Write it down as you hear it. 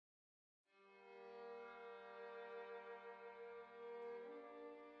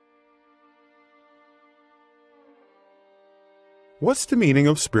What's the meaning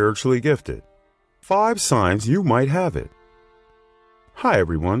of spiritually gifted? 5 signs you might have it. Hi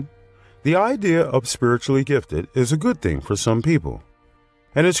everyone. The idea of spiritually gifted is a good thing for some people.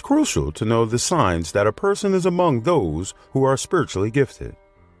 And it's crucial to know the signs that a person is among those who are spiritually gifted.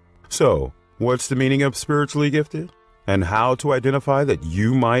 So, what's the meaning of spiritually gifted? And how to identify that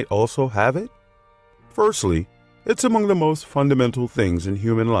you might also have it? Firstly, it's among the most fundamental things in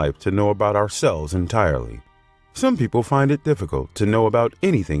human life to know about ourselves entirely. Some people find it difficult to know about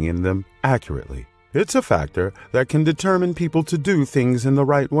anything in them accurately. It's a factor that can determine people to do things in the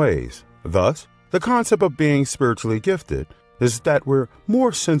right ways. Thus, the concept of being spiritually gifted is that we're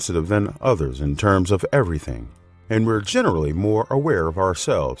more sensitive than others in terms of everything, and we're generally more aware of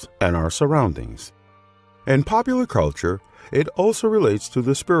ourselves and our surroundings. In popular culture, it also relates to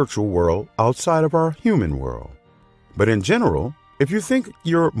the spiritual world outside of our human world. But in general, if you think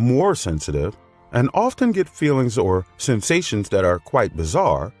you're more sensitive and often get feelings or sensations that are quite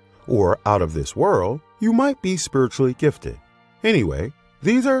bizarre or out of this world, you might be spiritually gifted. Anyway,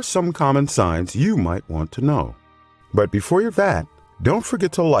 these are some common signs you might want to know. But before you're that, don't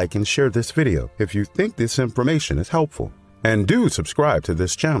forget to like and share this video if you think this information is helpful. And do subscribe to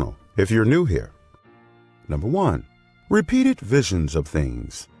this channel if you're new here. Number 1. Repeated visions of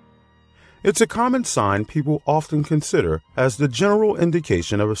things. It's a common sign people often consider as the general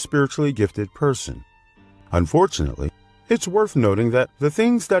indication of a spiritually gifted person. Unfortunately, it's worth noting that the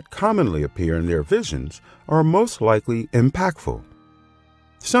things that commonly appear in their visions are most likely impactful.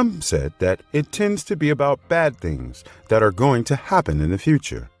 Some said that it tends to be about bad things that are going to happen in the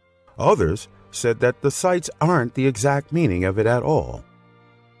future. Others said that the sights aren't the exact meaning of it at all.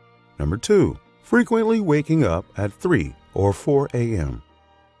 Number 2. Frequently waking up at 3 or 4 a.m.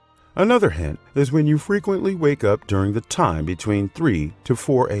 Another hint is when you frequently wake up during the time between 3 to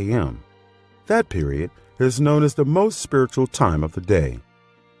 4 a.m. That period is known as the most spiritual time of the day.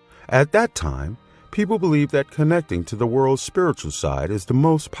 At that time, people believe that connecting to the world's spiritual side is the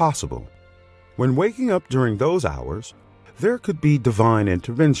most possible. When waking up during those hours, there could be divine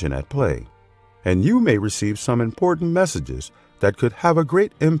intervention at play, and you may receive some important messages that could have a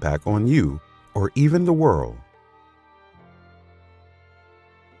great impact on you or even the world.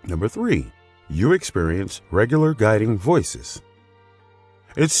 Number 3. You experience regular guiding voices.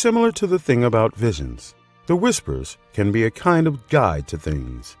 It's similar to the thing about visions. The whispers can be a kind of guide to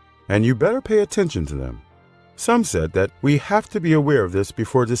things, and you better pay attention to them. Some said that we have to be aware of this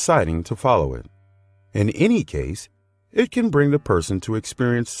before deciding to follow it. In any case, it can bring the person to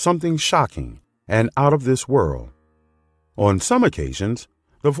experience something shocking and out of this world. On some occasions,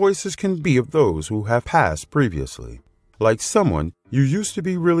 the voices can be of those who have passed previously, like someone you used to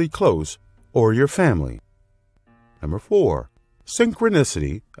be really close or your family. Number 4.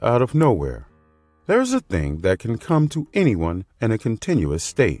 Synchronicity out of nowhere. There's a thing that can come to anyone in a continuous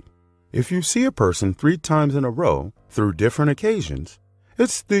state. If you see a person 3 times in a row through different occasions,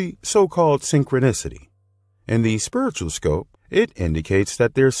 it's the so-called synchronicity. In the spiritual scope, it indicates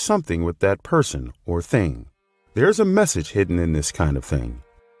that there's something with that person or thing. There's a message hidden in this kind of thing,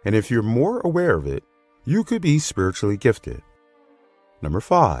 and if you're more aware of it, you could be spiritually gifted. Number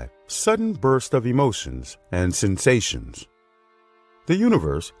 5. Sudden burst of emotions and sensations. The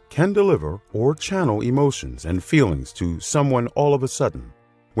universe can deliver or channel emotions and feelings to someone all of a sudden.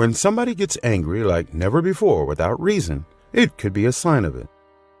 When somebody gets angry like never before without reason, it could be a sign of it.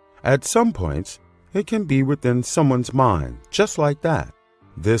 At some points, it can be within someone's mind, just like that.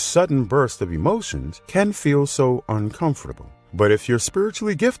 This sudden burst of emotions can feel so uncomfortable. But if you're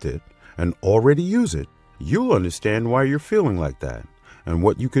spiritually gifted and already use it, you'll understand why you're feeling like that and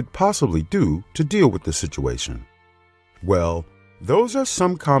what you could possibly do to deal with the situation. Well, those are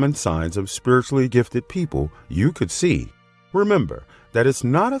some common signs of spiritually gifted people you could see. Remember that it's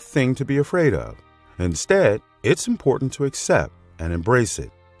not a thing to be afraid of. Instead, it's important to accept and embrace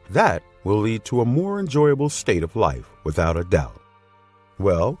it. That will lead to a more enjoyable state of life without a doubt.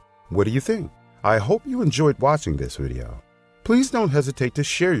 Well, what do you think? I hope you enjoyed watching this video. Please don't hesitate to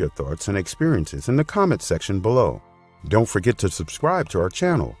share your thoughts and experiences in the comment section below. Don't forget to subscribe to our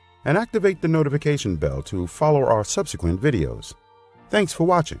channel and activate the notification bell to follow our subsequent videos. Thanks for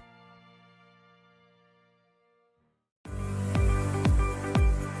watching.